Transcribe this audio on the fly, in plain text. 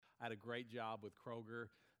had a great job with Kroger,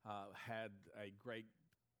 had a great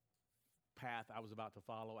path I was about to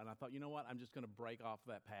follow, and I thought, you know what, I'm just going to break off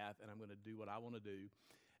that path, and I'm going to do what I want to do.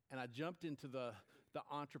 And I jumped into the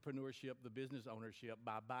entrepreneurship, the business ownership,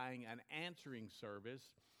 by buying an answering service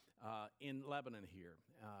in Lebanon here.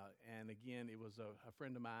 And again, it was a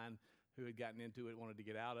friend of mine who had gotten into it, wanted to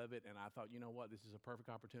get out of it, and I thought, you know what, this is a perfect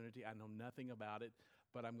opportunity. I know nothing about it,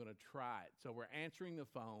 but I'm going to try it. So we're answering the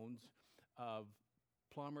phones of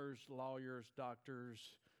plumbers, lawyers, doctors,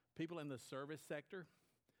 people in the service sector,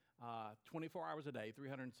 24 hours a day,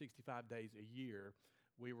 365 days a year.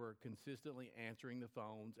 We were consistently answering the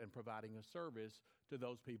phones and providing a service to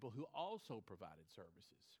those people who also provided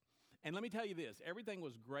services. And let me tell you this, everything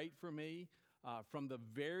was great for me. From the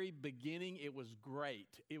very beginning, it was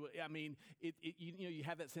great. You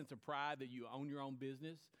have that sense of pride that you own your own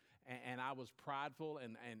business, and I was prideful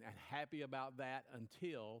and happy about that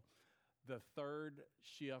until the third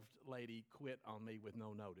shift lady quit on me with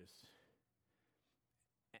no notice.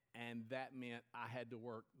 And that meant I had to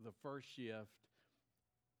work the first shift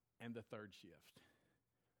and the third shift.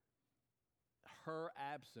 Her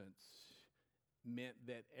absence meant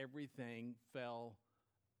that everything fell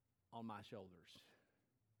on my shoulders.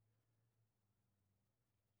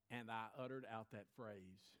 And I uttered out that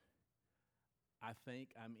phrase, I think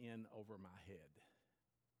I'm in over my head.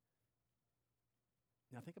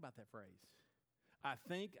 Now think about that phrase. I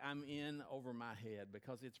think I'm in over my head,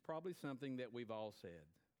 because it's probably something that we've all said.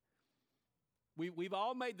 We've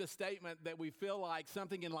all made the statement that we feel like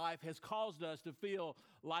something in life has caused us to feel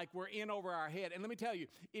like we're in over our head. And let me tell you,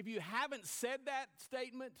 if you haven't said that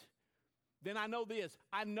statement, then I know this.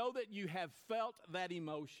 I know that you have felt that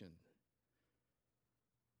emotion.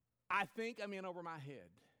 I think I'm in over my head.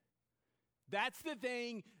 That's the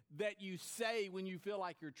thing that you say when you feel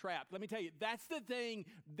like you're trapped. Let me tell you, that's the thing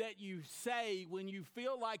that you say when you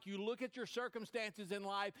feel like you look at your circumstances in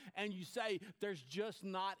life and you say, there's just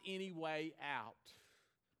not any way out.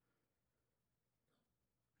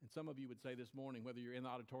 And some of you would say this morning, whether you're in the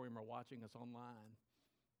auditorium or watching us online,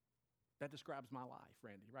 that describes my life,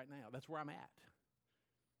 Randy, right now. That's where I'm at.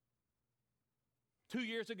 2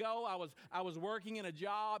 years ago, I was working in a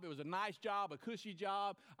job. It was a nice job, a cushy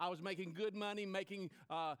job. I was making good money,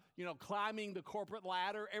 climbing the corporate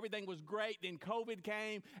ladder. Everything was great. Then COVID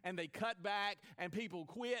came, and they cut back, and people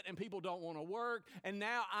quit, and people don't want to work. And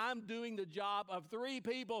now I'm doing the job of 3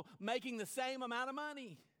 people making the same amount of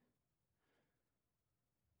money.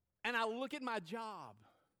 And I look at my job,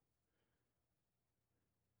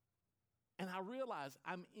 and I realize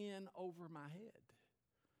I'm in over my head.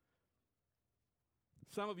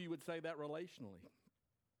 Some of you would say that relationally.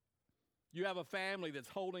 You have a family that's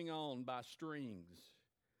holding on by strings.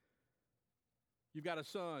 You've got a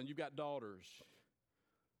son, you've got daughters.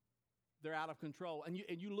 They're out of control. And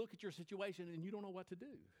you look at your situation and you don't know what to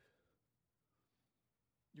do.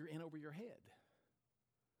 You're in over your head.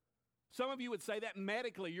 Some of you would say that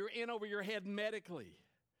medically. You're in over your head medically.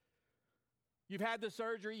 You've had the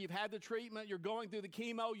surgery, you've had the treatment, you're going through the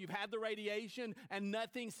chemo, you've had the radiation, and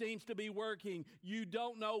nothing seems to be working. You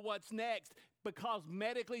don't know what's next because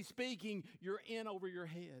medically speaking, you're in over your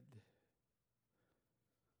head.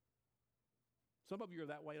 Some of you are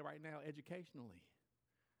that way right now educationally.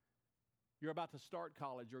 You're about to start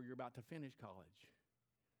college or you're about to finish college.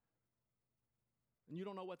 And you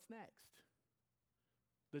don't know what's next.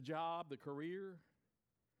 The job, the career,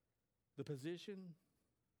 the position.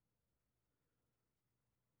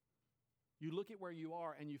 You look at where you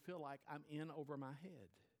are and you feel like I'm in over my head.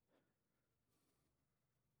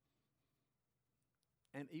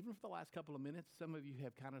 And even for the last couple of minutes, some of you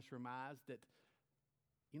have kind of surmised that,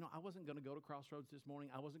 I wasn't going to go to Crossroads this morning.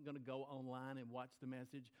 I wasn't going to go online and watch the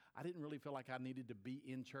message. I didn't really feel like I needed to be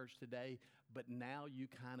in church today. But now you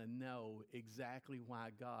kind of know exactly why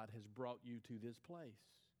God has brought you to this place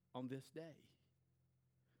on this day.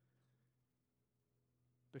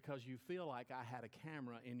 Because you feel like I had a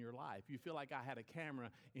camera in your life. You feel like I had a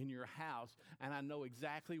camera in your house, and I know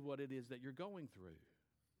exactly what it is that you're going through.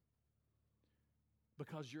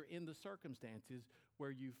 Because you're in the circumstances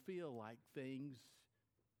where you feel like things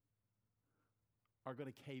are going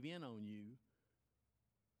to cave in on you,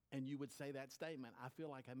 and you would say that statement, I feel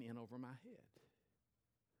like I'm in over my head.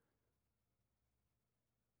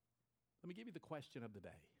 Let me give you the question of the day.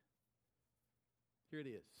 Here it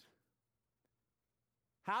is.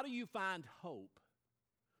 How do you find hope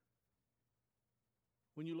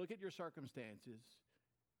when you look at your circumstances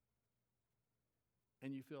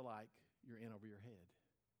and you feel like you're in over your head?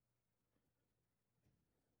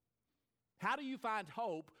 How do you find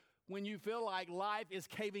hope when you feel like life is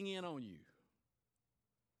caving in on you?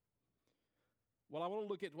 Well, I want to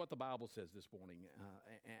look at what the Bible says this morning,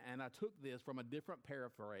 and I took this from a different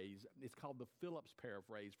paraphrase. It's called the Phillips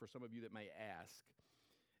paraphrase for some of you that may ask.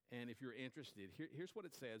 And if you're interested, here's what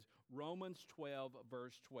it says. Romans 12,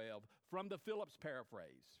 verse 12, from the Phillips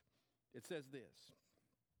paraphrase. It says this.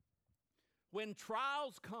 When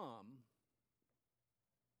trials come,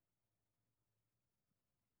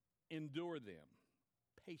 endure them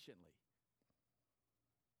patiently.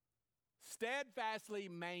 Steadfastly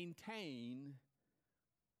maintain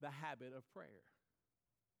the habit of prayer.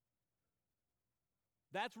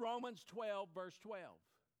 That's Romans 12, verse 12.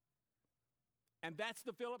 And that's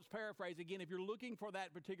the Phillips paraphrase. Again, if you're looking for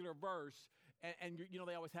that particular verse, and you know,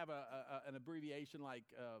 they always have an abbreviation like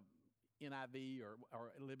NIV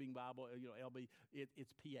or Living Bible, LB,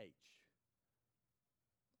 it's PH.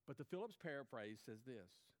 But the Phillips paraphrase says this.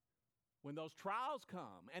 When those trials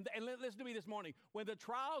come, and listen to me this morning, when the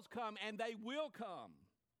trials come, and they will come,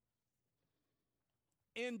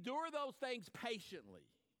 endure those things patiently.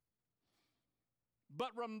 But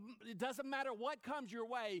it doesn't matter what comes your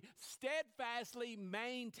way, steadfastly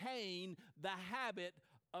maintain the habit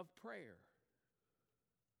of prayer.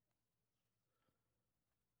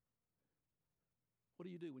 What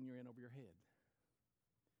do you do when you're in over your head?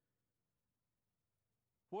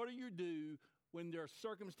 What do you do when there are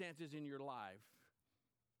circumstances in your life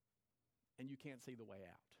and you can't see the way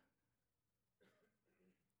out?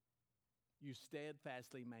 You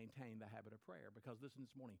steadfastly maintain the habit of prayer, because listen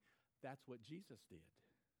this morning, that's what Jesus did.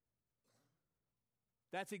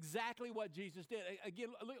 That's exactly what Jesus did. Again,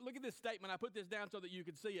 look at this statement. I put this down so that you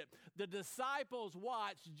could see it. The disciples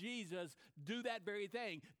watched Jesus do that very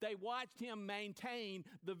thing. They watched him maintain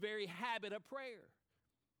the very habit of prayer.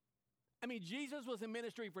 I mean, Jesus was in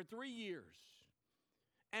ministry for 3 years.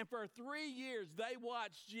 And for 3 years, they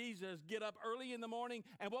watched Jesus get up early in the morning,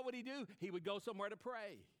 and what would he do? He would go somewhere to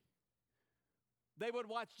pray. They would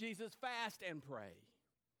watch Jesus fast and pray.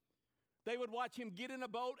 They would watch him get in a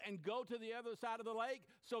boat and go to the other side of the lake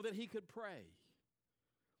so that he could pray.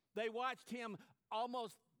 They watched him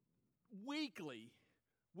almost weekly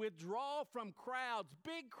withdraw from crowds,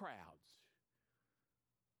 big crowds,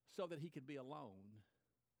 so that he could be alone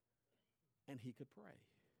and he could pray.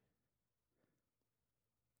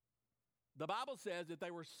 The Bible says that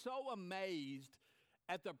they were so amazed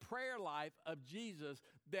at the prayer life of Jesus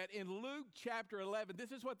that in Luke chapter 11,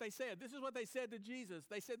 this is what they said. This is what they said to Jesus.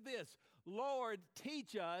 They said this, Lord,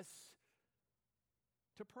 teach us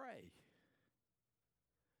to pray.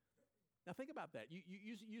 Now think about that.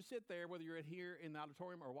 You sit there, whether you're here in the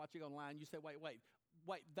auditorium or watching online, you say, wait.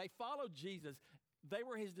 They followed Jesus. They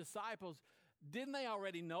were his disciples. Didn't they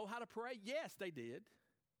already know how to pray? Yes, they did.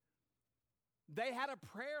 They had a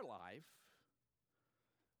prayer life.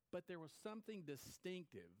 But there was something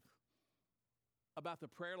distinctive about the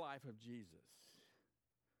prayer life of Jesus.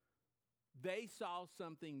 They saw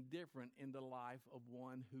something different in the life of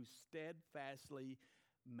one who steadfastly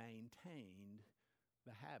maintained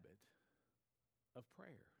the habit of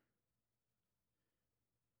prayer.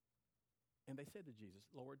 And they said to Jesus,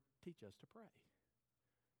 Lord, teach us to pray.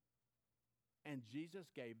 And Jesus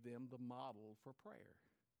gave them the model for prayer,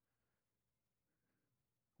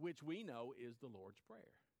 which we know is the Lord's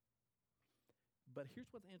Prayer. But here's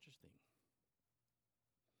what's interesting.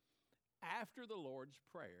 After the Lord's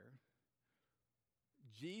Prayer,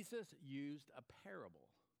 Jesus used a parable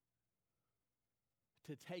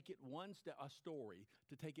to take it one step, a story,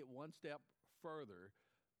 to take it one step further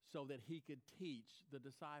so that he could teach the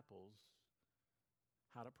disciples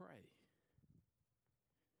how to pray.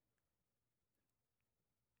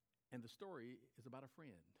 And the story is about a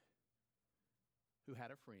friend who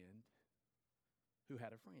had a friend who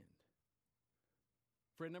had a friend.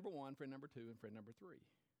 Friend number 1, friend number 2, and friend number 3.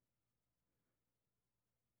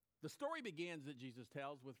 The story begins that Jesus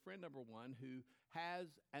tells with friend number 1 who has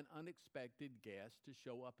an unexpected guest to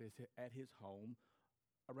show up at his home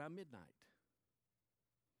around midnight.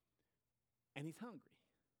 And he's hungry.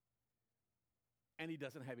 And he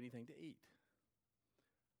doesn't have anything to eat.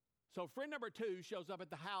 So friend number 2 shows up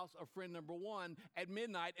at the house of friend number 1 at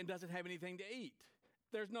midnight and doesn't have anything to eat.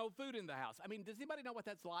 There's no food in the house. I mean, does anybody know what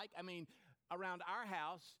that's like? I mean, around our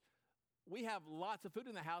house, we have lots of food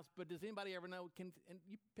in the house, but does anybody ever know, and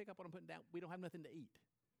you pick up what I'm putting down, we don't have nothing to eat.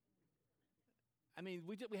 I mean,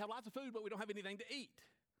 we have lots of food, but we don't have anything to eat.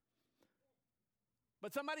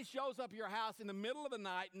 But somebody shows up at your house in the middle of the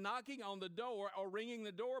night, knocking on the door or ringing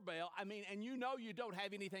the doorbell, and you know you don't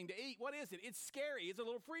have anything to eat. What is it? It's scary. It's a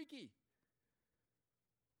little freaky.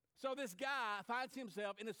 So this guy finds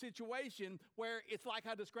himself in a situation where it's like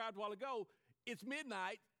I described a while ago. It's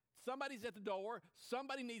midnight. Somebody's at the door,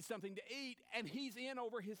 somebody needs something to eat, and he's in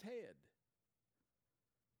over his head.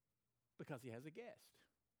 because he has a guest.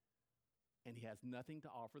 And he has nothing to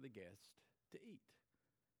offer the guest to eat.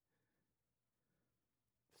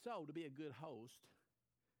 So, to be a good host,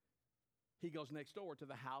 he goes next door to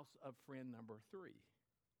the house of friend number 3.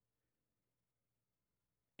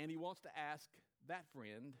 And he wants to ask that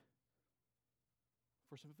friend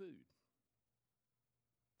for some food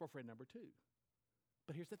for friend number 2.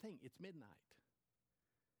 But here's the thing, it's midnight.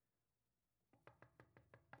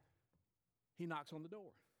 He knocks on the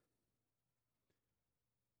door.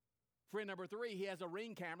 Friend number 3, he has a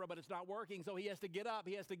Ring camera, but it's not working, so he has to get up.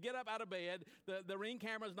 He has to get up out of bed. The Ring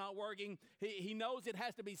camera's not working. He knows it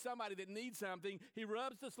has to be somebody that needs something. He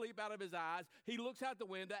rubs the sleep out of his eyes. He looks out the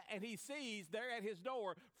window, and he sees there at his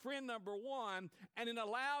door friend number 1, and in a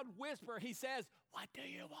loud whisper, he says, "What do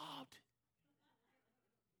you want?"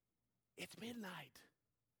 It's midnight.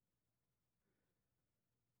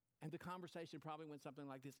 And the conversation probably went something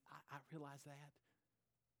like this. I realize that.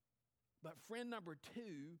 But friend number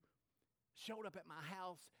 2 showed up at my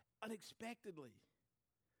house unexpectedly.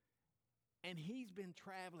 And he's been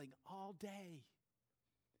traveling all day.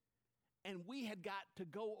 And we had got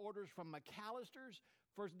to-go orders from McAllister's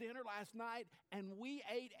for dinner last night, and we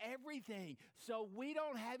ate everything. So we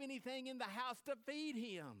don't have anything in the house to feed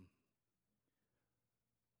him.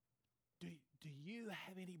 Do you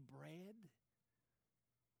have any bread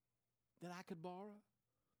that I could borrow?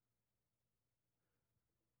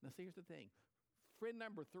 Now, see, here's the thing. Friend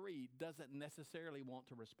number 3 doesn't necessarily want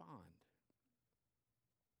to respond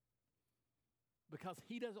because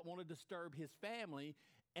he doesn't want to disturb his family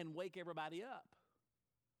and wake everybody up.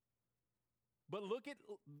 But look at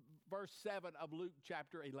verse 7 of Luke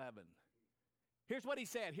chapter 11. Here's what he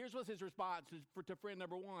said. Here's what's his response to friend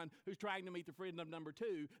number 1 who's trying to meet the friend of number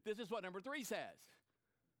 2. This is what number 3 says.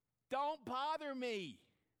 "Don't bother me.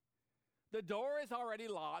 The door is already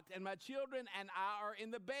locked, and my children and I are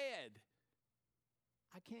in the bed.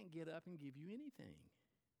 I can't get up and give you anything."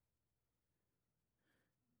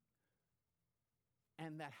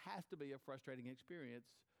 And that has to be a frustrating experience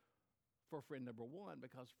for friend number 1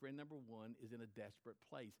 because friend number 1 is in a desperate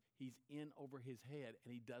place. He's in over his head,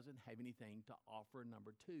 and he doesn't have anything to offer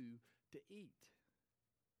number 2 to eat.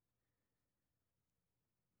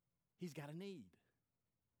 He's got a need.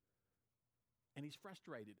 And he's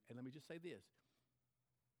frustrated. And let me just say this.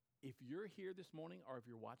 If you're here this morning or if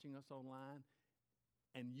you're watching us online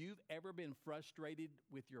and you've ever been frustrated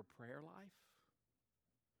with your prayer life,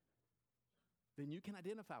 then you can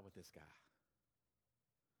identify with this guy.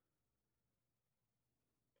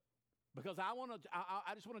 Because I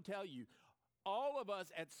just want to tell you, all of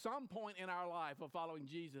us at some point in our life of following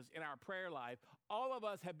Jesus, in our prayer life, all of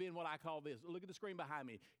us have been what I call this. Look at the screen behind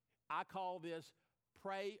me. I call this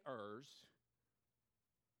prayers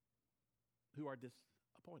who are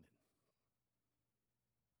disappointed.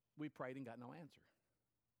 We prayed and got no answer.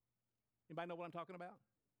 Anybody know what I'm talking about?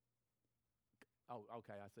 Oh,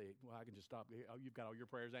 okay, I see. Well, I can just stop. Oh, you've got all your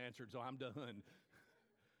prayers answered, so I'm done.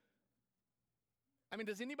 I mean,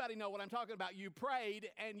 does anybody know what I'm talking about? You prayed,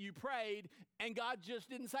 and God just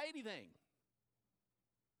didn't say anything.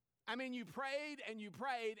 I mean, you prayed, and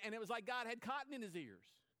it was like God had cotton in his ears.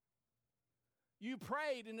 You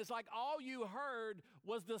prayed, and it's like all you heard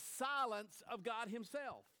was the silence of God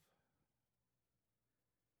himself.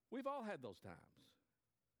 We've all had those times.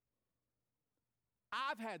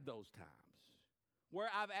 I've had those times where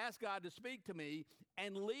I've asked God to speak to me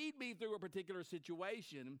and lead me through a particular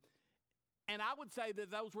situation, and I would say that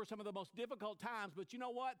those were some of the most difficult times, but you know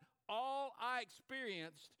what? All I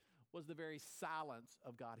experienced was the very silence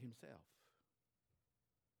of God himself.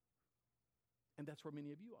 And that's where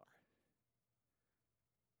many of you are.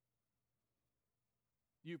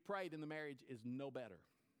 You've prayed and the marriage is no better.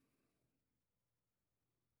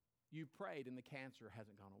 You've prayed and the cancer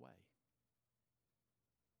hasn't gone away.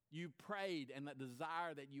 You've prayed and that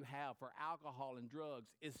desire that you have for alcohol and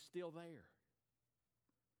drugs is still there.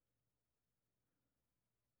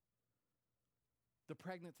 The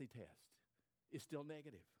pregnancy test is still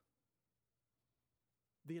negative.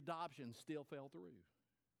 The adoption still fell through.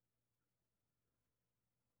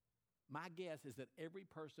 My guess is that every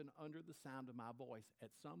person under the sound of my voice at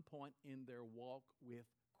some point in their walk with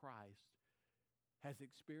Christ has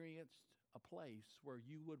experienced a place where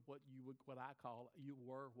you were what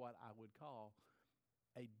I would call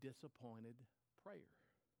a disappointed prayer.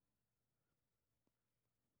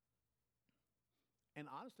 And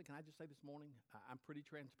honestly, can I just say this morning, I'm pretty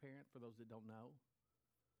transparent for those that don't know.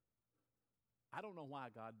 I don't know why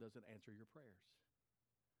God doesn't answer your prayers.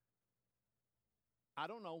 I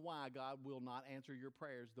don't know why God will not answer your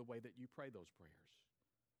prayers the way that you pray those prayers.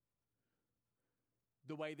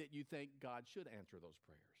 The way that you think God should answer those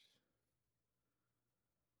prayers.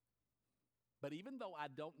 But even though I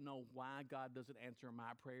don't know why God doesn't answer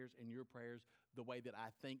my prayers and your prayers the way that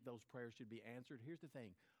I think those prayers should be answered, here's the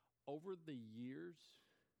thing. Over the years,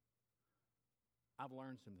 I've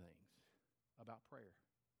learned some things about prayer.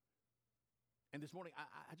 And this morning,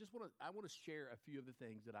 I just want to share a few of the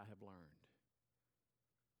things that I have learned.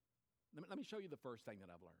 Let me show you the first thing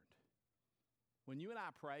that I've learned. When you and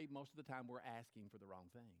I pray, most of the time we're asking for the wrong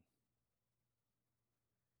thing.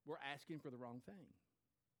 We're asking for the wrong thing.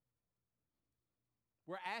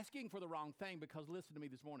 We're asking for the wrong thing because, listen to me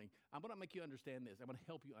this morning, I'm going to make you understand this. I'm going to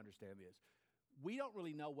help you understand this. We don't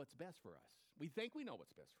really know what's best for us. We think we know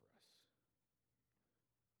what's best for us.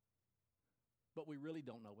 But we really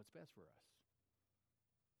don't know what's best for us.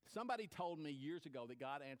 Somebody told me years ago that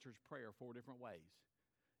God answers prayer 4 different ways.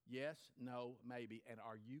 Yes, no, maybe. And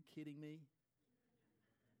are you kidding me?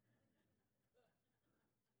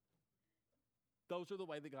 Those are the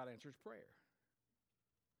way that God answers prayer.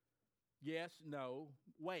 Yes, no,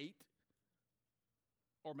 wait,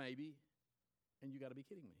 or maybe, and you got to be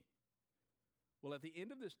kidding me. Well, at the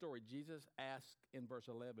end of this story, Jesus asked in verse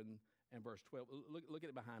 11 and verse 12, look at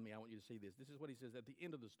it behind me. I want you to see this. This is what he says at the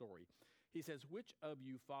end of the story. He says, which of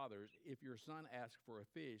you fathers, if your son asks for a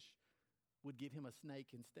fish, would give him a snake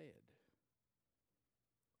instead?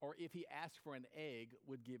 Or if he asked for an egg,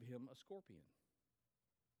 would give him a scorpion?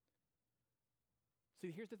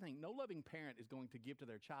 See, here's the thing. No loving parent is going to give to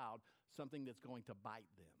their child something that's going to bite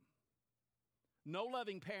them. No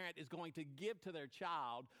loving parent is going to give to their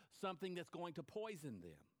child something that's going to poison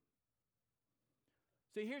them.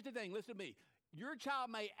 See, here's the thing. Listen to me. Your child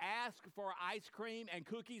may ask for ice cream and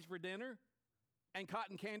cookies for dinner and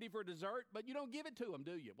cotton candy for dessert, but you don't give it to them,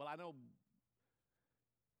 do you? Well, I know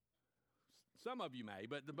some of you may,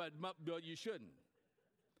 but you shouldn't.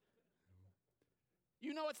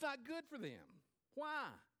 You know it's not good for them. Why?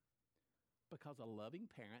 Because a loving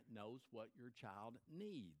parent knows what your child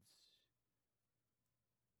needs.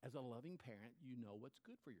 As a loving parent, you know what's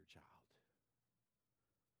good for your child.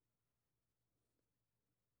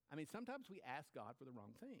 I mean, sometimes we ask God for the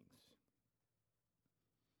wrong things.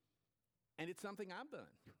 And it's something I've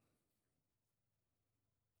done.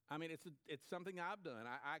 I mean, it's something I've done.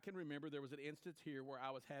 I can remember there was an instance here where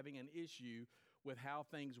I was having an issue with how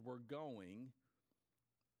things were going,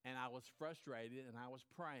 and I was frustrated, and I was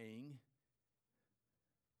praying.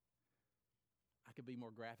 I could be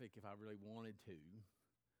more graphic if I really wanted to.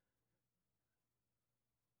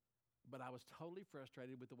 But I was totally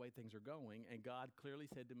frustrated with the way things are going, and God clearly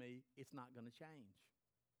said to me, it's not going to change.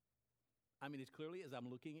 I mean, as clearly as I'm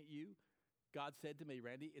looking at you, God said to me,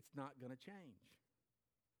 Randy, it's not going to change.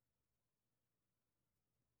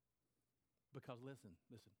 Because listen.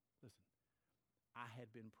 I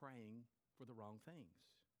had been praying for the wrong things.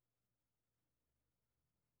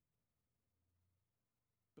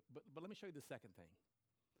 But let me show you the second thing.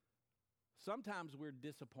 Sometimes we're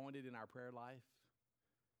disappointed in our prayer life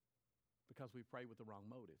because we pray with the wrong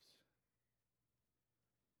motives.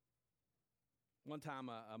 One time,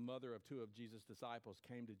 a mother of 2 of Jesus' disciples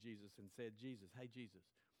came to Jesus and said, hey, Jesus,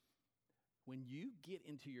 when you get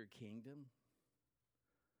into your kingdom,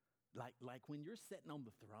 like when you're sitting on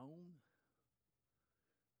the throne,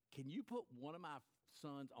 can you put one of my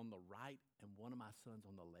sons on the right and one of my sons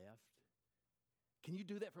on the left? Can you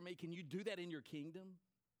do that for me? Can you do that in your kingdom?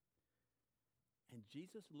 And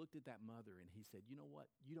Jesus looked at that mother and he said, you know what?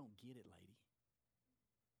 You don't get it, lady.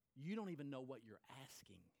 You don't even know what you're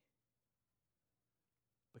asking.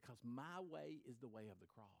 Because my way is the way of the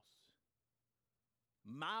cross.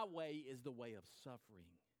 My way is the way of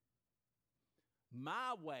suffering.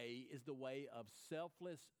 My way is the way of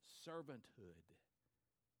selfless servanthood.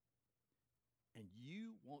 And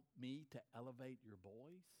you want me to elevate your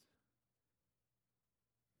boys?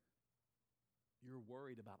 You're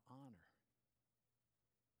worried about honor.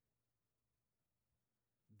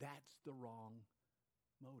 That's the wrong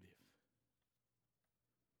motive.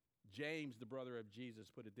 James, the brother of Jesus,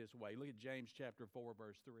 put it this way. Look at James chapter 4,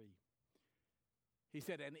 verse 3. He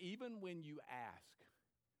said, and even when you ask,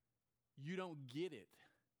 you don't get it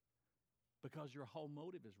because your whole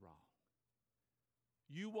motive is wrong.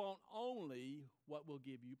 You want only what will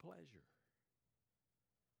give you pleasure.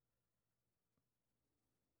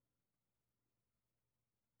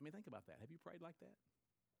 I mean, think about that. Have you prayed like that?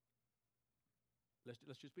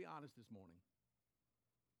 Let's just be honest this morning.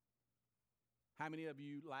 How many of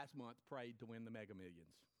you last month prayed to win the Mega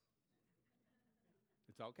Millions?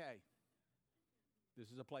 It's okay. This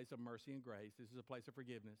is a place of mercy and grace. This is a place of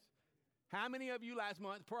forgiveness. How many of you last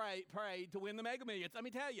month prayed to win the Mega Millions? Let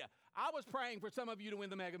me tell you, I was praying for some of you to win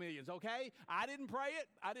the Mega Millions, okay? I didn't pray it.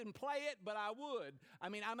 I didn't play it, but I would. I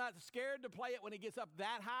mean, I'm not scared to play it when it gets up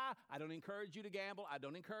that high. I don't encourage you to gamble. I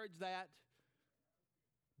don't encourage that.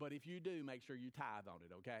 But if you do, make sure you tithe on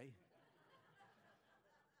it, okay?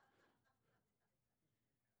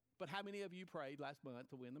 But how many of you prayed last month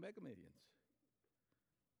to win the Mega Millions?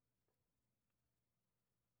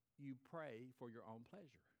 You pray for your own pleasure.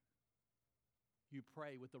 You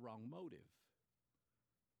pray with the wrong motive.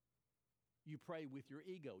 You pray with your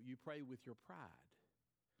ego. You pray with your pride.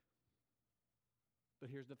 But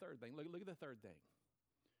here's the third thing. Look at the third thing.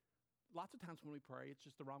 Lots of times when we pray, it's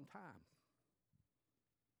just the wrong time.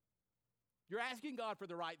 You're asking God for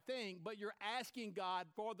the right thing, but you're asking God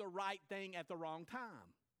for the right thing at the wrong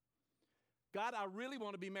time. God, I really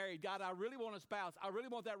want to be married. God, I really want a spouse. I really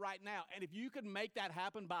want that right now. And if you could make that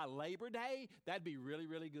happen by Labor Day, that'd be really,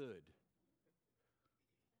 really good.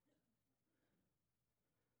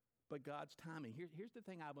 But God's timing, here's the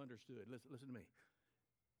thing I've understood. Listen to me.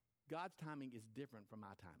 God's timing is different from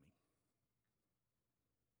my timing.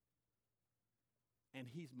 And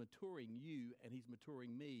He's maturing you, and He's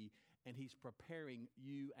maturing me, and He's preparing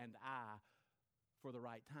you and I for the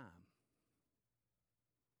right time.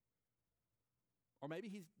 Or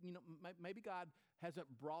maybe maybe God hasn't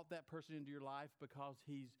brought that person into your life because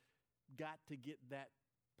He's got to get that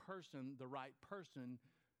person, the right person,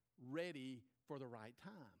 ready for the right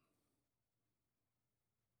time.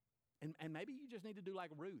 And maybe you just need to do like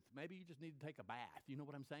Ruth. Maybe you just need to take a bath. You know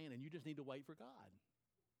what I'm saying? And you just need to wait for God.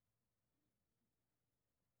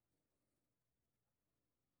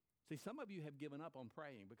 See, some of you have given up on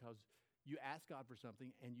praying because you asked God for something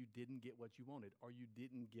and you didn't get what you wanted, or you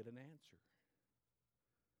didn't get an answer.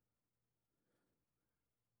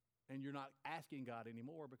 And you're not asking God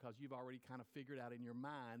anymore because you've already kind of figured out in your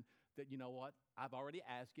mind that, you know what, I've already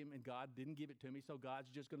asked Him and God didn't give it to me, so God's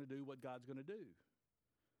just going to do what God's going to do.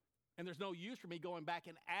 And there's no use for me going back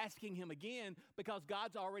and asking Him again because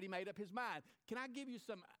God's already made up His mind. Can I give you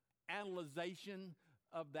some analyzation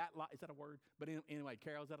of that? Is that a word? But anyway,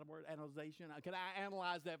 Carol, is that a word? Analyzation? Can I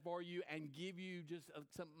analyze that for you and give you just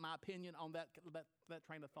my opinion on that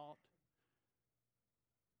train of thought?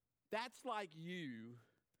 That's like you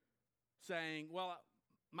saying, well,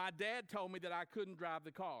 my dad told me that I couldn't drive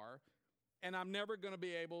the car, and I'm never going to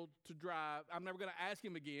be able to drive. I'm never going to ask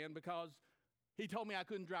him again because he told me I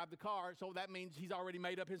couldn't drive the car, so that means he's already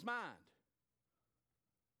made up his mind.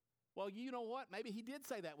 Well, you know what? Maybe he did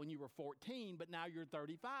say that when you were 14, but now you're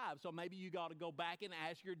 35, so maybe you got to go back and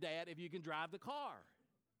ask your dad if you can drive the car.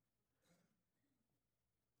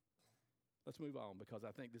 Let's move on, because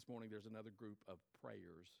I think this morning there's another group of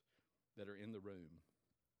prayers that are in the room.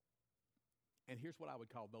 And here's what I would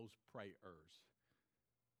call those prayers.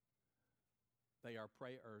 They are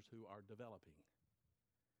prayers who are developing.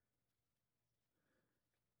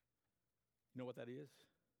 You know what that is?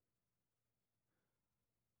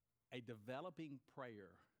 A developing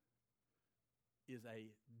prayer is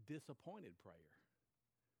a disappointed prayer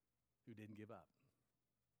who didn't give up.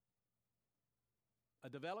 A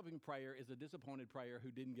developing prayer is a disappointed prayer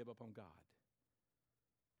who didn't give up on God.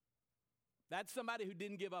 That's somebody who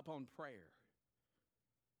didn't give up on prayer.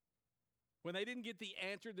 When they didn't get the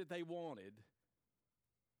answer that they wanted,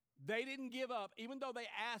 they didn't give up, even though they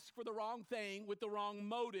asked for the wrong thing with the wrong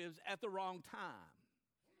motives at the wrong time.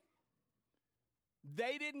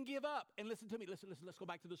 They didn't give up. And listen to me, listen, let's go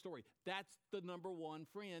back to the story. That's the number one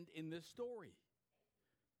friend in this story.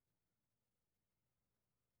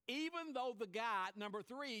 Even though the guy, number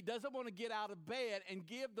 3, doesn't want to get out of bed and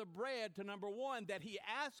give the bread to number 1 that he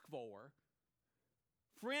asked for,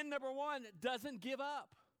 friend number 1 doesn't give up.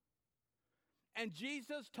 And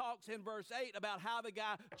Jesus talks in verse 8 about how the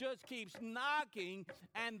guy just keeps knocking,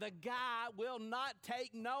 and the guy will not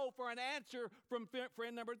take no for an answer from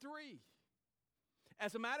friend number 3.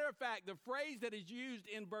 As a matter of fact, the phrase that is used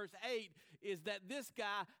in verse 8 is that this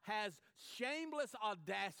guy has shameless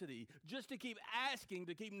audacity just to keep asking,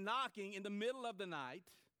 to keep knocking in the middle of the night.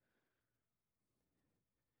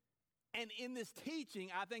 And in this teaching,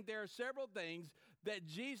 I think there are several things that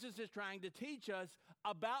Jesus is trying to teach us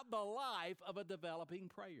about the life of a developing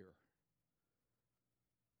prayer.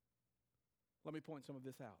 Let me point some of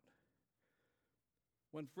this out.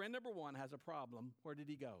 When friend number 1 has a problem, where did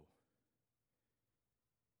he go?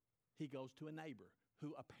 He goes to a neighbor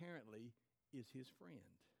who apparently is his friend.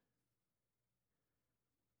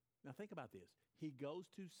 Now think about this. He goes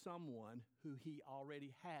to someone who he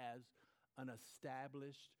already has an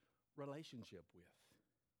established relationship with.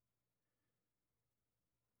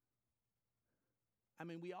 I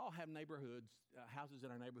mean, we all have neighborhoods, houses in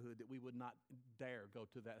our neighborhood that we would not dare go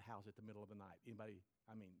to that house at the middle of the night. Anybody?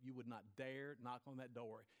 I mean, you would not dare knock on that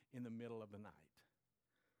door in the middle of the night.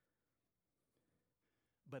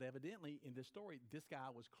 But evidently, in this story, this guy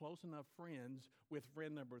was close enough friends with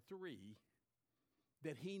friend number 3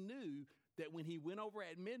 that he knew that when he went over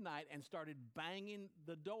at midnight and started banging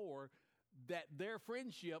the door, that their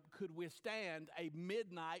friendship could withstand a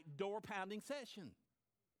midnight door-pounding session.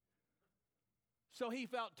 So he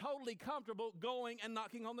felt totally comfortable going and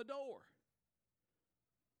knocking on the door.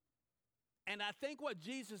 And I think what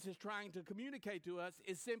Jesus is trying to communicate to us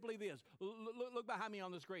is simply this. Look behind me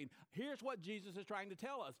on the screen. Here's what Jesus is trying to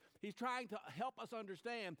tell us. He's trying to help us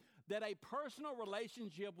understand that a personal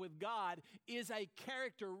relationship with God is a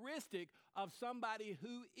characteristic of somebody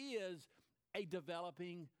who is a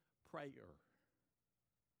developing prayer.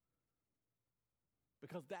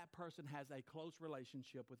 Because that person has a close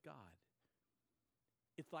relationship with God.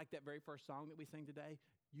 It's like that very first song that we sing today.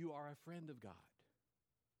 You are a friend of God.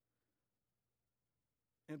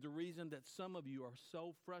 And the reason that some of you are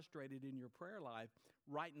so frustrated in your prayer life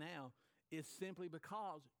right now is simply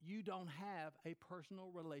because you don't have a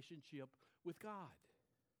personal relationship with God.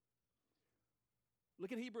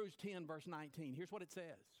 Look at Hebrews 10, verse 19. Here's what it says.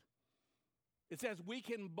 It says, we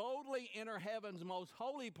can boldly enter heaven's most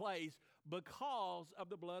holy place because of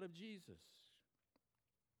the blood of Jesus.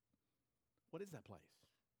 What is that place?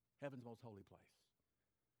 Heaven's most holy place.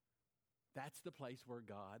 That's the place where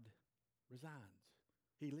God resides.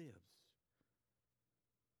 He lives.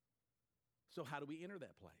 So how do we enter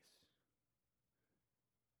that place?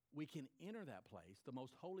 We can enter that place, the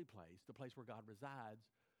most holy place, the place where God resides,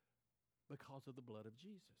 because of the blood of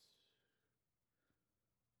Jesus.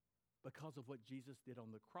 Because of what Jesus did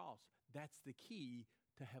on the cross. That's the key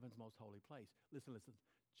to heaven's most holy place. Listen.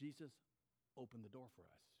 Jesus opened the door for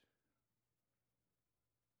us.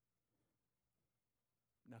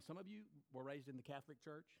 Now, some of you were raised in the Catholic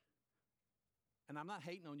Church. And I'm not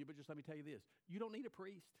hating on you, but just let me tell you this. You don't need a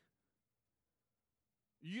priest.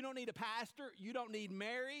 You don't need a pastor. You don't need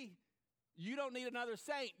Mary. You don't need another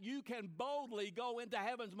saint. You can boldly go into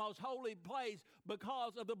heaven's most holy place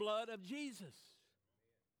because of the blood of Jesus.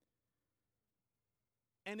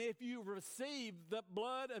 And if you receive the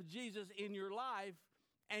blood of Jesus in your life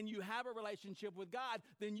and you have a relationship with God,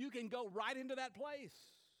 then you can go right into that place.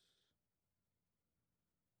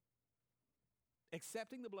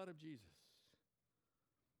 Accepting the blood of Jesus.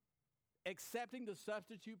 Accepting the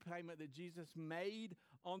substitute payment that Jesus made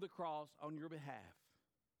on the cross on your behalf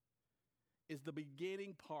is the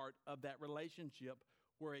beginning part of that relationship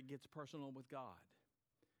where it gets personal with God.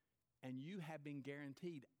 And you have been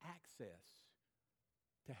guaranteed access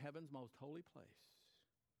to heaven's most holy place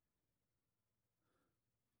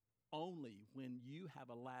only when you have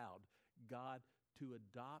allowed God to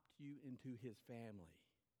adopt you into his family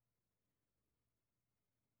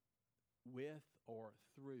with or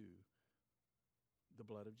through the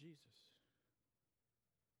blood of Jesus.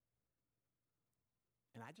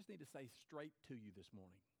 And I just need to say straight to you this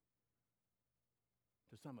morning,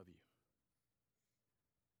 to some of you,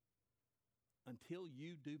 until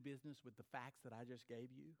you do business with the facts that I just gave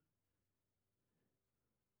you,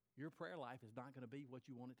 your prayer life is not going to be what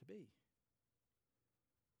you want it to be.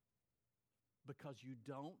 Because you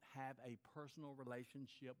don't have a personal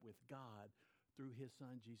relationship with God through his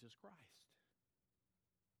son, Jesus Christ.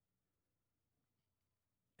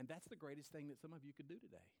 And that's the greatest thing that some of you could do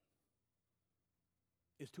today,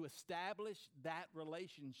 is to establish that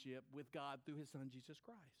relationship with God through his son, Jesus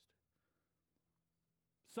Christ.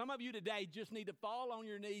 Some of you today just need to fall on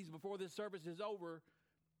your knees before this service is over,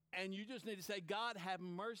 and you just need to say, God, have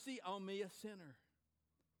mercy on me, a sinner.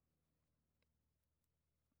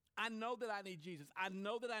 I know that I need Jesus. I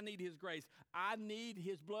know that I need his grace. I need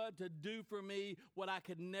his blood to do for me what I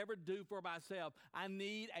could never do for myself. I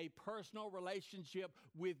need a personal relationship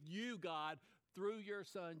with you, God, through your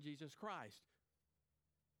son, Jesus Christ.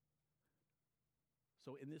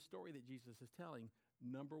 So in this story that Jesus is telling,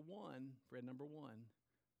 friend number one,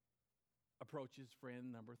 approaches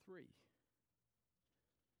friend number 3.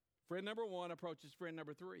 Friend number 1 approaches friend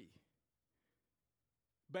number 3.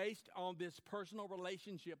 Based on this personal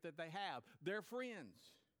relationship that they have. They're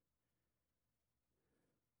friends.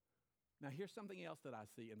 Now, here's something else that I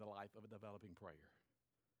see in the life of a developing prayer.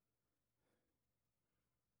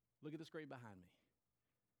 Look at the screen behind me.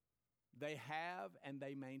 They have and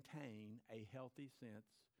they maintain a healthy sense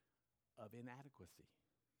of inadequacy.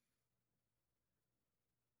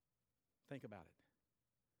 Think about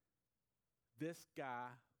it. This guy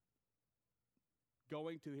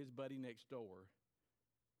going to his buddy next door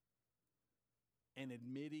and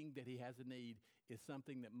admitting that he has a need is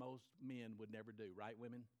something that most men would never do, right,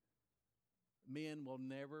 women? Men will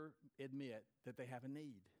never admit that they have a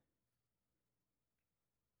need.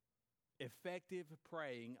 Effective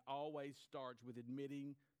praying always starts with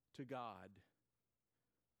admitting to God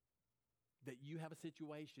that you have a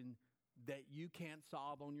situation that you can't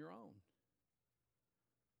solve on your own.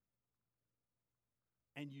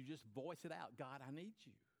 And you just voice it out. God, I need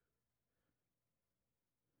you.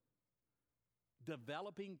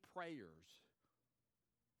 Developing prayers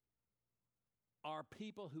are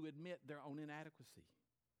people who admit their own inadequacy.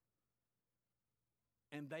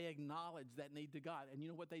 And they acknowledge that need to God. And you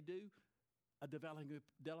know what they do? A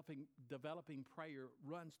developing prayer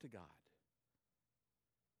runs to God.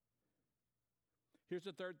 Here's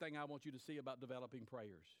the third thing I want you to see about developing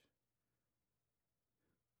prayers.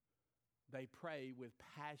 They pray with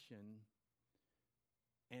passion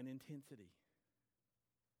and intensity.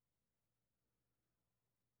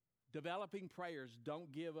 Developing prayers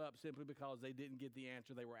don't give up simply because they didn't get the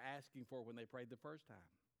answer they were asking for when they prayed the first time.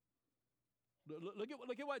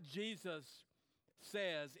 Look at what Jesus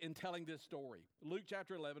says in telling this story. Luke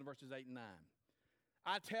chapter 11, verses 8 and 9.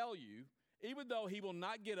 I tell you, even though he will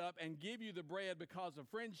not get up and give you the bread because of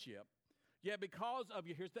friendship, yet because of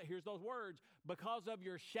your, here's those words, because of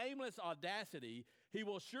your shameless audacity, he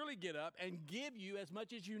will surely get up and give you as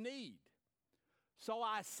much as you need. So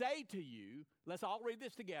I say to you, let's all read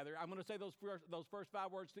this together. I'm going to say those first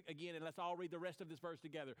 5 words again, and let's all read the rest of this verse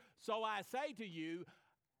together. So I say to you,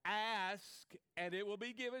 ask, and it will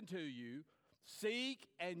be given to you. Seek,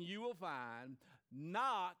 and you will find.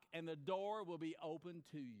 Knock, and the door will be open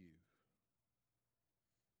to you.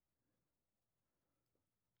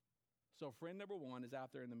 So friend number one is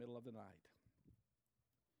out there in the middle of the night.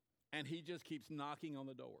 And he just keeps knocking on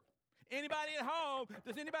the door. Anybody at home?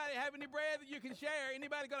 Does anybody have any bread that you can share?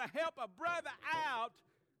 Anybody going to help a brother out?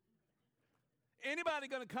 Anybody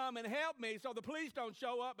going to come and help me so the police don't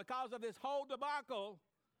show up because of this whole debacle?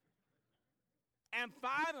 And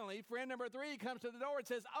finally, friend number 3 comes to the door and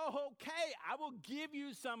says, oh, okay, I will give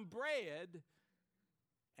you some bread.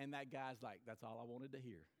 And that guy's like, that's all I wanted to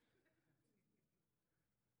hear.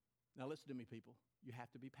 Now listen to me, people. You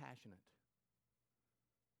have to be passionate.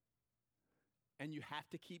 And you have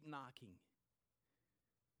to keep knocking.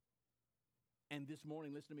 And this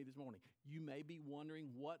morning, listen to me this morning. You may be wondering,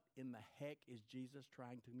 what in the heck is Jesus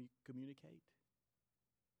trying to communicate?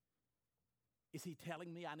 Is he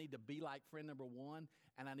telling me I need to be like friend number 1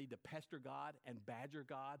 and I need to pester God and badger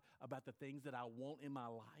God about the things that I want in my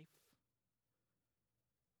life?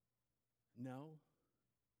 No.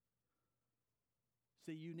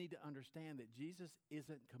 See, you need to understand that Jesus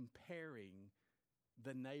isn't comparing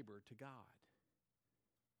the neighbor to God,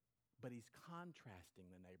 but he's contrasting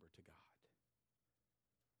the neighbor to God.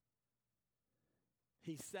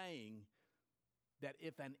 He's saying that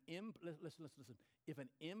if listen, if an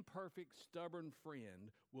imperfect, stubborn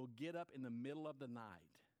friend will get up in the middle of the night,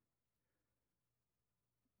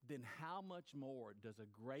 then how much more does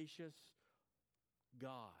a gracious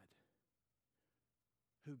God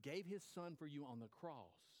who gave his son for you on the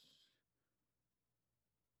cross,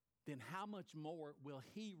 then how much more will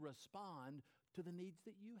he respond to the needs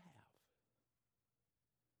that you have?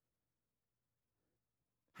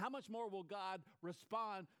 How much more will God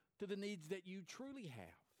respond to the needs that you truly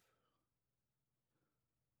have?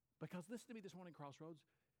 Because listen to me this morning, Crossroads,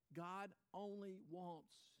 God only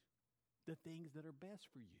wants the things that are best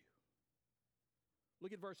for you.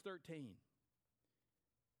 Look at verse 13.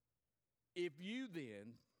 If you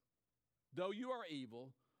then, though you are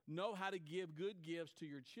evil, know how to give good gifts to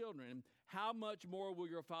your children, how much more will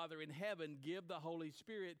your Father in heaven give the Holy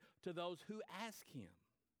Spirit to those who ask him?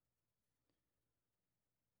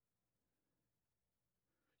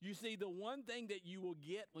 You see, the one thing that you will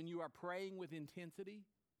get when you are praying with intensity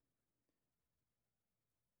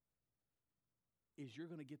is you're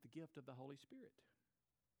going to get the gift of the Holy Spirit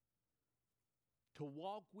to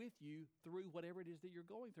walk with you through whatever it is that you're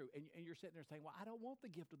going through. And you're sitting there saying, well, I don't want the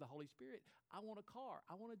gift of the Holy Spirit. I want a car.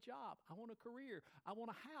 I want a job. I want a career. I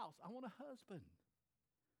want a house. I want a husband.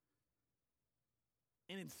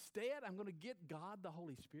 And instead, I'm going to get God, the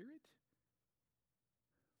Holy Spirit?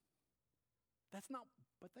 That's not,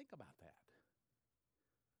 but think about that.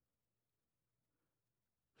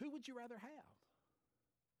 Who would you rather have?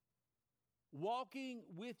 Walking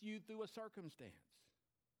with you through a circumstance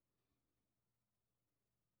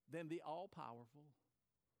than the all-powerful,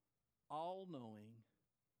 all-knowing,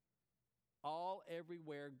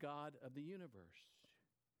 all-everywhere God of the universe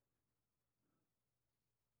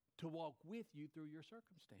to walk with you through your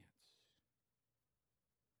circumstance?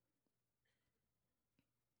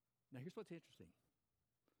 Now, here's what's interesting.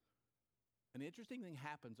 An interesting thing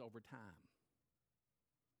happens over time.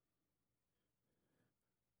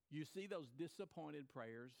 You see those disappointed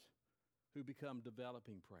prayers who become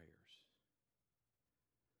developing prayers.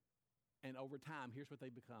 And over time, here's what they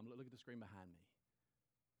become. Look at the screen behind me.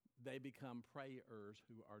 They become prayers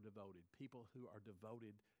who are devoted, people who are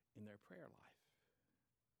devoted in their prayer life.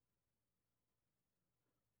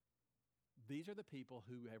 These are the people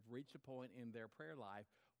who have reached a point in their prayer life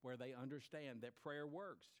where they understand that prayer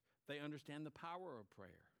works. They understand the power of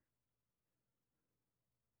prayer.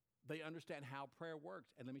 They understand how prayer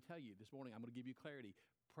works. And let me tell you, this morning I'm going to give you clarity.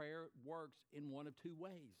 Prayer works in one of two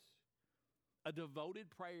ways. A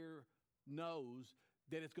devoted prayer knows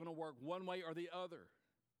that it's going to work one way or the other.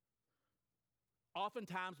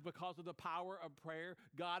 Oftentimes, because of the power of prayer,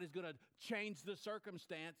 God is going to change the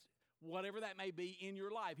circumstance, whatever that may be in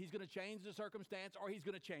your life. He's going to change the circumstance or he's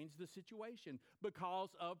going to change the situation because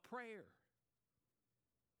of prayer.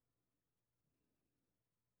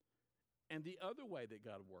 And the other way that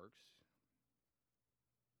God works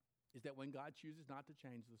is that when God chooses not to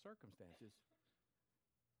change the circumstances,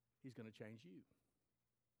 he's going to change you.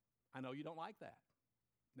 I know you don't like that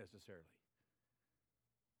necessarily.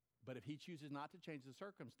 But if he chooses not to change the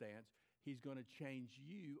circumstance, he's going to change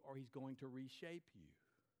you or he's going to reshape you.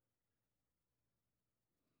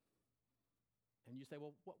 And you say,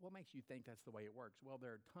 well, what makes you think that's the way it works? Well,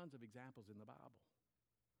 there are tons of examples in the Bible.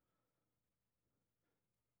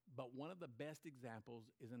 But one of the best examples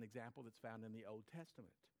is an example that's found in the Old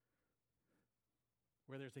Testament,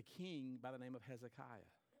 where there's a king by the name of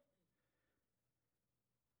Hezekiah.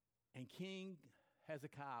 And King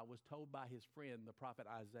Hezekiah was told by his friend, the prophet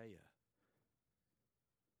Isaiah,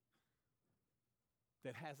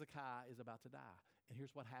 that Hezekiah is about to die. And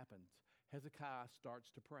here's what happens. Hezekiah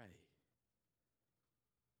starts to pray.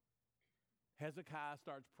 Hezekiah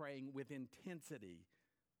starts praying with intensity.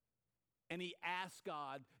 And he asks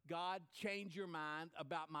God, God, change your mind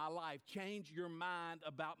about my life. Change your mind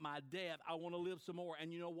about my death. I want to live some more.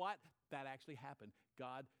 And you know what? That actually happened.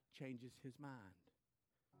 God changes his mind.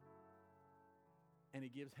 And he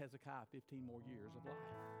gives Hezekiah 15 more years of life.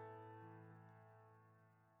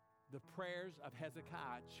 The prayers of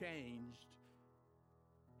Hezekiah changed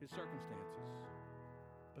his circumstances.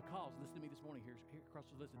 Because, listen to me this morning, here across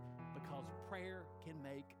the listen, because prayer can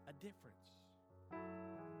make a difference.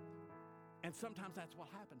 And sometimes that's what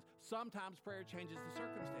happens. Sometimes prayer changes the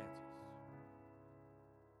circumstances.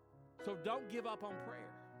 So don't give up on prayer.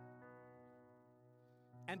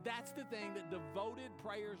 And that's the thing that devoted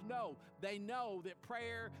prayers know. They know that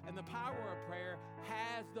prayer and the power of prayer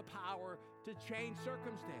has the power to change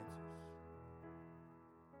circumstances.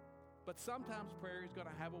 But sometimes prayer is going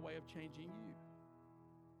to have a way of changing you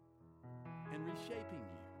and reshaping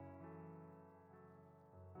you.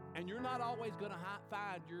 And you're not always going to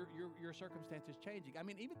find your circumstances changing. I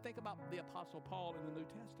mean, even think about the Apostle Paul in the New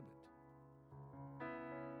Testament.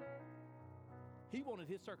 He wanted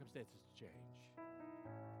his circumstances to change.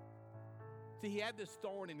 See, he had this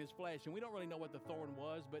thorn in his flesh, and we don't really know what the thorn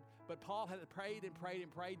was, but Paul had prayed and prayed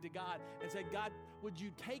and prayed to God and said, God, would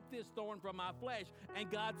you take this thorn from my flesh?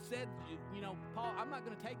 And God said, Paul, I'm not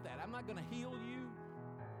going to take that. I'm not going to heal you.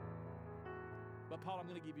 But Paul, I'm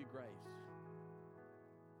going to give you grace.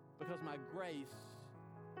 Because my grace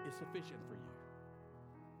is sufficient for you.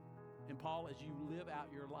 And Paul, as you live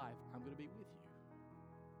out your life, I'm going to be with you.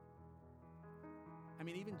 I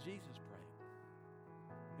mean, even Jesus prayed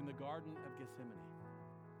in the Garden of Gethsemane.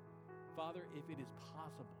 Father, if it is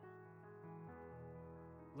possible,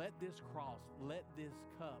 let this cross, let this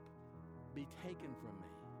cup be taken from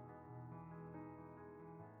me.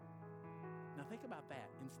 Now think about that.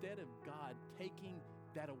 Instead of God taking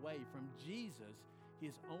that away from Jesus,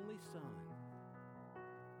 his only son,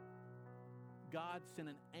 God sent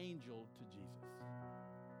an angel to Jesus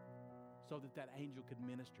so that that angel could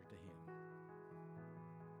minister to him.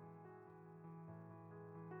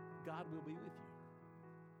 God will be with you.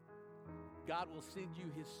 God will send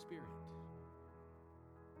you his Spirit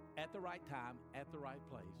at the right time, at the right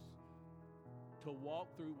place, to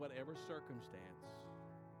walk through whatever circumstance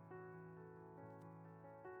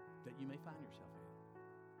that you may find yourself in.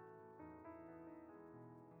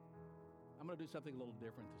 I'm going to do something a little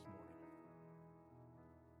different this morning.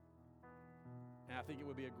 And I think it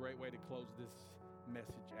would be a great way to close this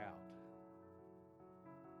message out.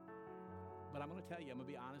 But I'm going to tell you, I'm going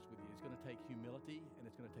to be honest with you. It's going to take humility and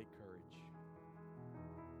it's going to take courage.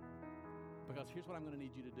 Because here's what I'm going to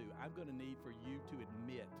need you to do. I'm going to need for you to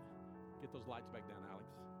admit, get those lights back down,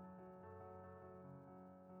 Alex,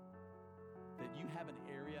 that you have an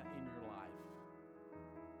area in your life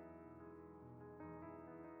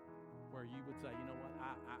where you would say, you know what,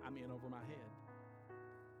 I'm in over my head.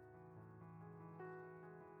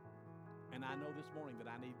 And I know this morning that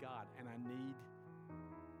I need God, and I need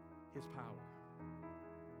His power.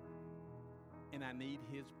 And I need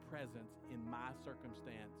His presence in my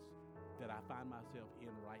circumstance that I find myself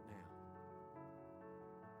in right now.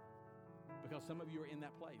 Because some of you are in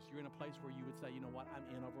that place. You're in a place where you would say, you know what, I'm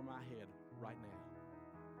in over my head right now.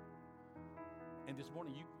 And this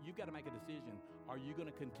morning, you've got to make a decision. Are you going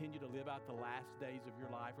to continue to live out the last days of your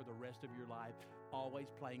life or the rest of your life always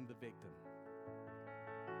playing the victim?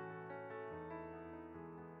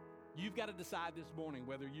 You've got to decide this morning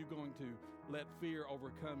whether you're going to let fear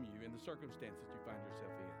overcome you in the circumstances you find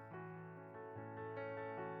yourself in.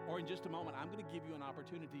 Or in just a moment, I'm going to give you an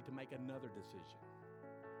opportunity to make another decision.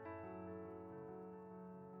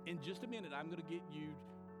 In just a minute, I'm going to get you,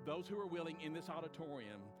 those who are willing in this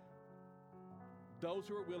auditorium, those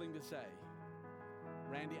who are willing to say,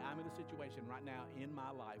 Randy, I'm in a situation right now in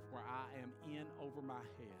my life where I am in over my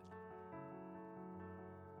head.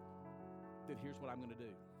 Then here's what I'm going to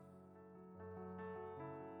do.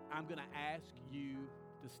 I'm going to ask you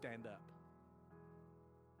to stand up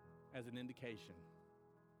as an indication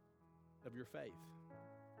of your faith.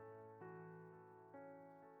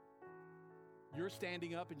 Your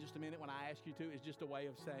standing up in just a minute when I ask you to is just a way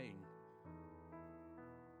of saying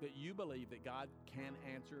that you believe that God can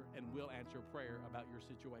answer and will answer prayer about your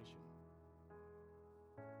situation.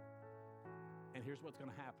 And here's what's going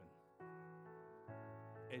to happen.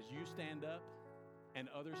 As you stand up and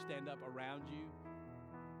others stand up around you,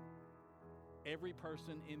 every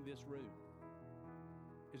person in this room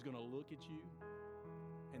is going to look at you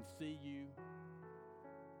and see you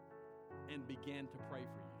and begin to pray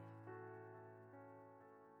for you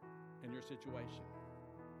and your situation.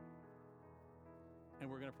 And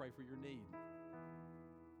we're going to pray for your need.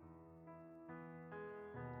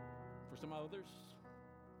 For some others,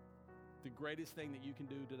 the greatest thing that you can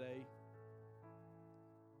do today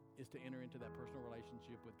is to enter into that personal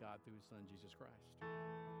relationship with God through His Son, Jesus Christ.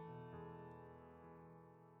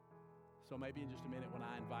 So maybe in just a minute when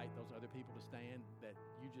I invite those other people to stand, that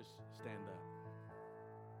you just stand up.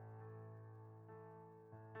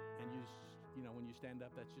 And you know, when you stand up,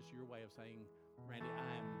 that's just your way of saying, Randy,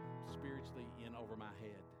 I am spiritually in over my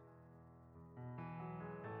head.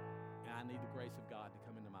 And I need the grace of God to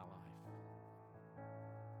come into my life.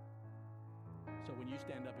 So when you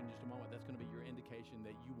stand up in just a moment, that's going to be your indication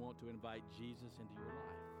that you want to invite Jesus into your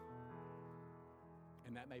life.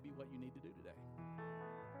 And that may be what you need to do today.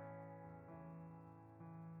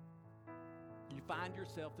 You find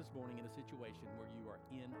yourself this morning in a situation where you are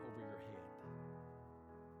in over your head.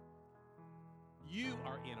 You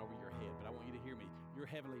are in over your head, but I want you to hear me. Your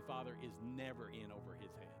Heavenly Father is never in over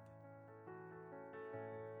His head.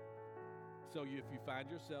 So if you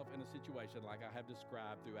find yourself in a situation like I have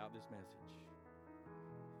described throughout this message,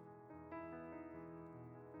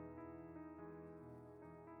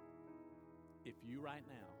 if you right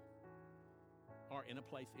now are in a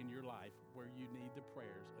place in your life where you need the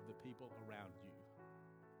prayers of the people around you,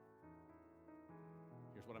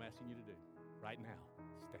 here's what I'm asking you to do. Right now,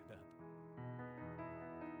 stand up.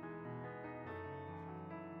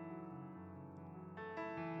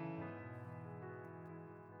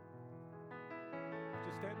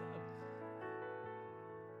 Just stand up.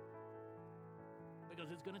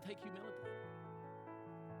 Because it's going to take humility.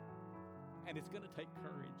 And it's going to take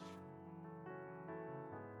courage.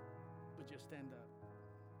 But just stand up.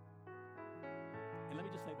 And let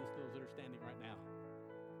me just say this to those that are standing right now.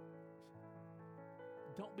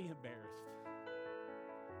 Don't be embarrassed.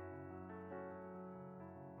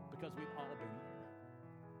 Because we've all been there.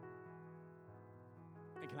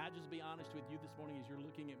 And can I just be honest with you this morning as you're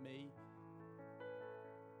looking at me?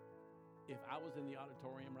 If I was in the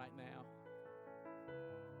auditorium right now,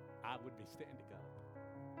 I would be standing up.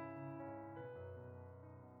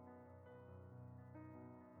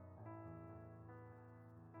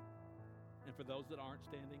 And for those that aren't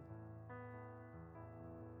standing,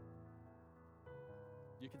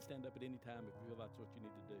 you can stand up at any time if you feel that's what you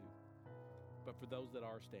need to do. But for those that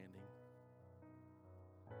are standing,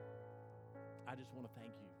 I just want to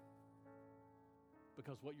thank you.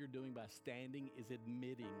 Because what you're doing by standing is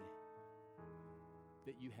admitting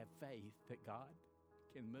that you have faith that God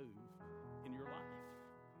can move in your life.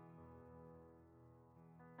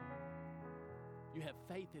 You have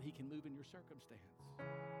faith that He can move in your circumstance.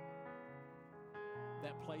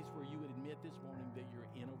 That place where you would admit this morning that you're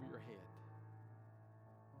in over your head.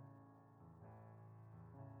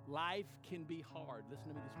 Life can be hard. Listen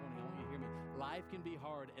to me this morning. I want you to hear me. Life can be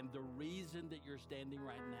hard, and the reason that you're standing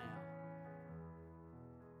right now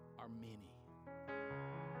are many.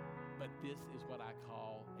 But this is what I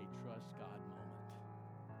call a trust God moment.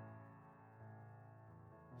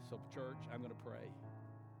 So, church, I'm going to pray.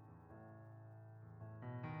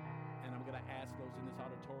 And I'm going to ask those in this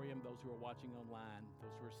auditorium, those who are watching online,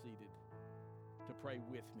 those who are seated, to pray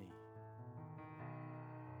with me.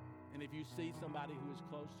 And if you see somebody who is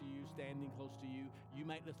close to you, standing close to you, you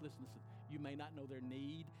may, listen, you may not know their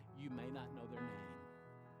need, you may not know their name,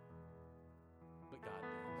 but God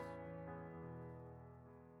does.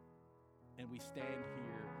 And we stand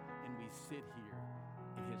here and we sit here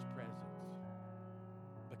in His presence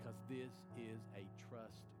because this is a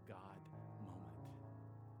trust God moment.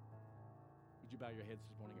 Would you bow your heads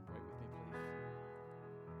this morning and pray with me, please?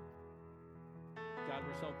 God,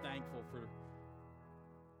 we're so thankful for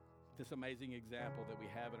this amazing example that we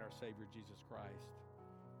have in our Savior, Jesus Christ,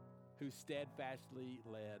 who steadfastly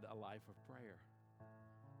led a life of prayer.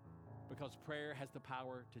 Because prayer has the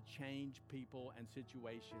power to change people and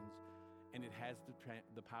situations, and it has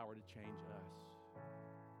the power to change us.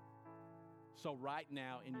 So right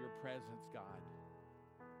now in your presence, God,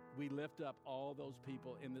 we lift up all those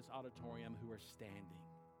people in this auditorium who are standing.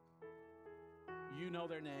 You know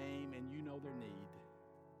their name and you know their need.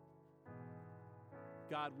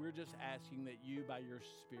 God, we're just asking that you, by your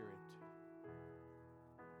Spirit,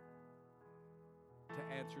 to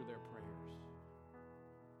answer their prayers.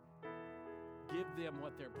 Give them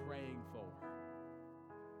what they're praying for.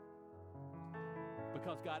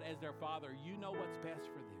 Because, God, as their Father, you know what's best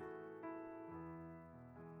for them.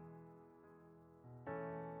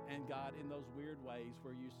 And, God, in those weird ways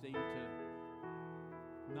where you seem to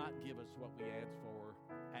not give us what we ask for,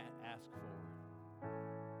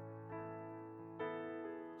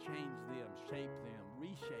 change them, shape them,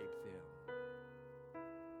 reshape them,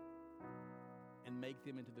 and make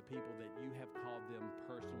them into the people that you have called them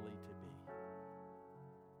personally to be.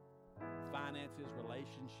 Finances,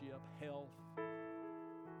 relationship, health,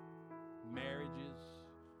 marriages,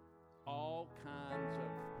 all kinds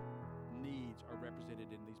of needs are represented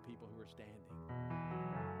in these people who are standing.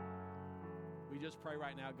 We just pray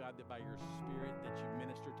right now, God, that by your Spirit that you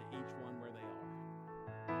minister to each one where they are,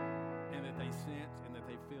 and that they sense and that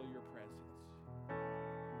they feel your presence.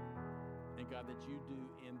 And God, that you do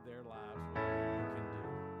in their lives what only you can do.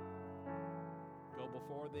 Go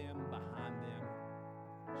before them, behind them,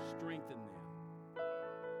 strengthen them.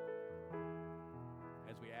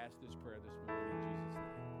 As we ask this prayer this morning in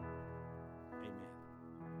Jesus' name, amen.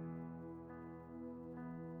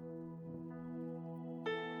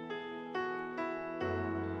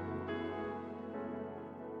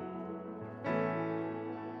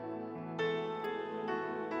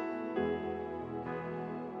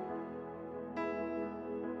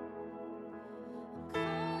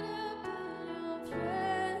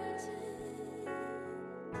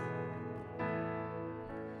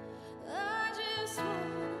 I just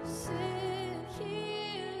want to sit here.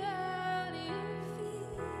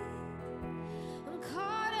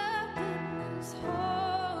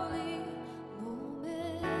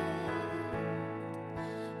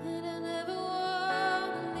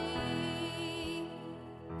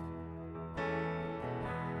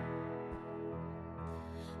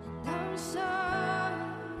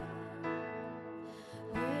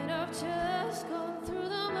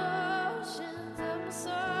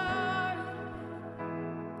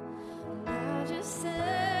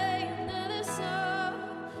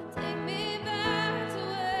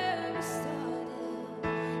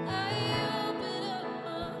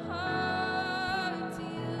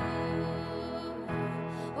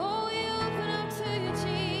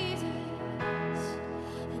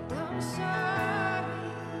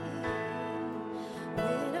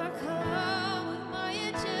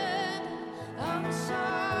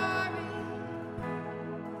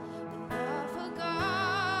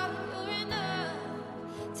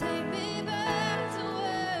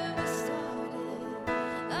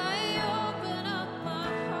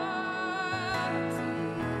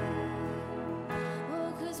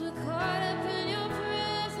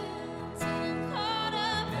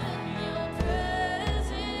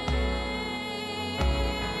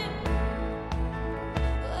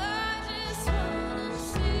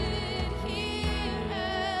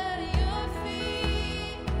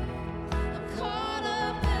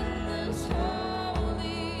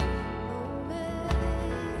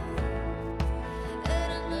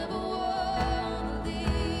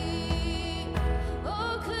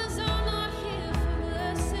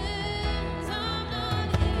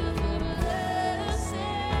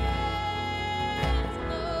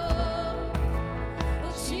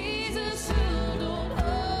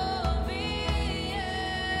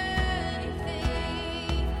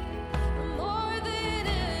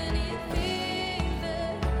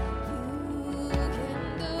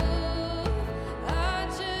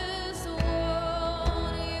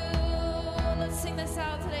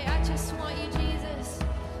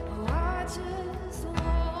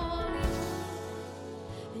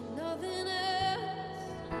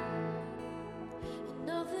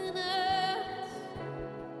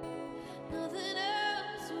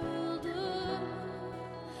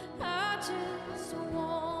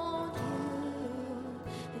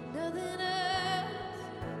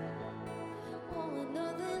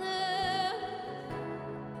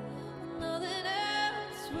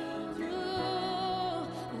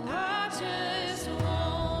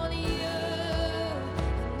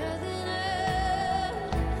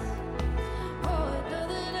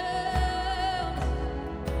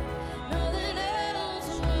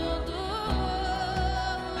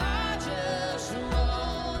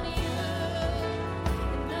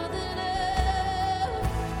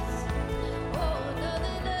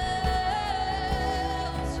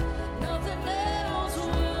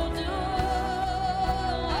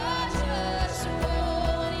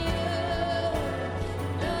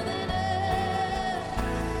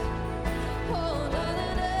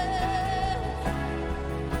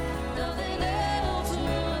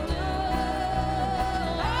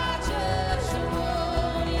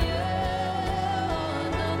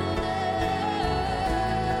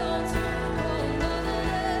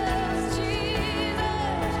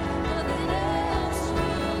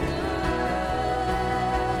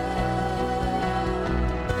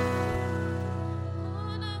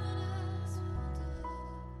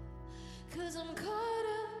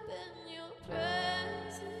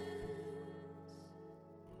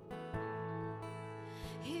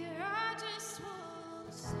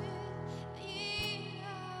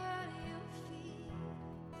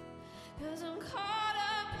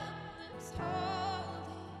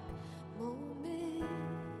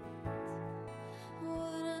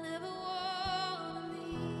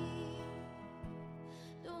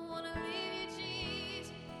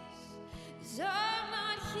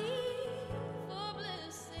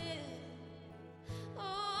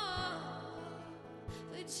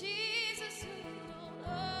 Jesus.